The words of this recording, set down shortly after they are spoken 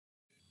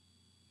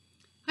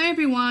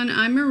everyone,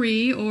 I'm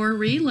Marie or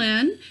Ree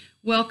Lynn.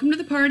 Welcome to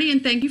the party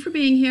and thank you for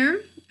being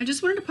here. I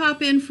just wanted to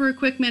pop in for a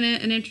quick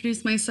minute and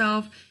introduce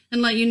myself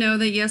and let you know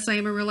that yes, I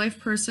am a real life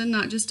person,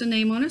 not just a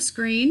name on a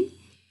screen.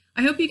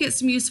 I hope you get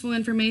some useful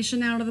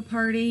information out of the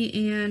party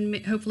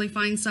and hopefully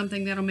find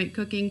something that'll make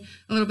cooking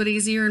a little bit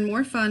easier and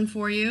more fun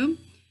for you.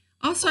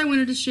 Also, I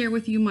wanted to share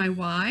with you my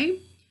why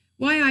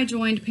I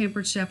joined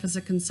Pampered Chef as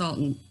a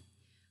consultant.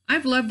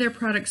 I've loved their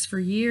products for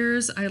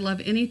years. I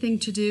love anything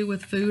to do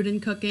with food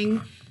and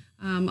cooking.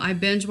 I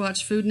binge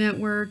watch Food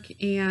Network,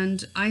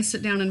 and I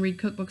sit down and read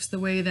cookbooks the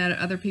way that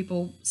other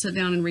people sit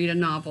down and read a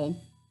novel.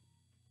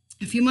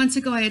 A few months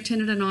ago, I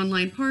attended an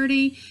online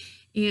party,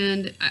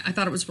 and I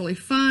thought it was really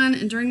fun.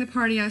 And during the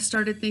party, I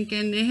started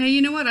thinking, hey,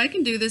 you know what? I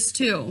can do this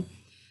too.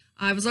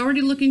 I was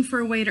already looking for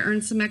a way to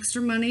earn some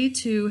extra money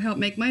to help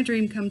make my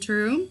dream come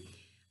true.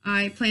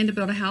 I plan to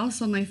build a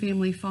house on my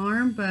family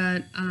farm,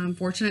 but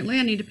fortunately,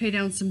 I need to pay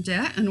down some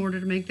debt in order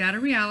to make that a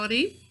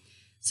reality.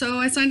 So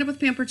I signed up with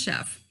Pampered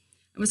Chef.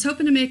 I was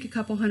hoping to make a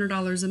couple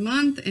 $100s a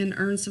month and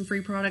earn some free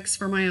products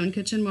for my own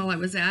kitchen while I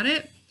was at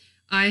it.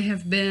 I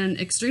have been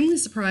extremely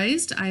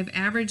surprised. I've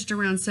averaged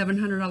around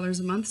 $700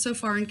 a month so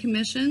far in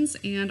commissions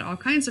and all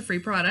kinds of free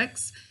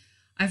products.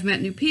 I've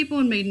met new people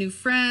and made new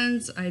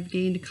friends. I've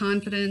gained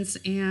confidence,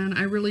 and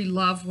I really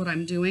love what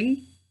I'm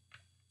doing.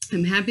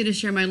 I'm happy to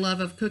share my love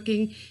of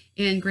cooking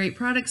and great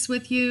products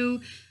with you.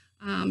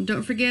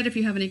 Don't forget, if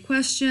you have any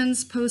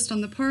questions, post on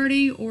the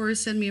party or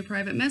send me a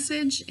private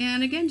message.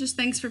 And again, just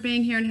thanks for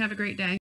being here and have a great day.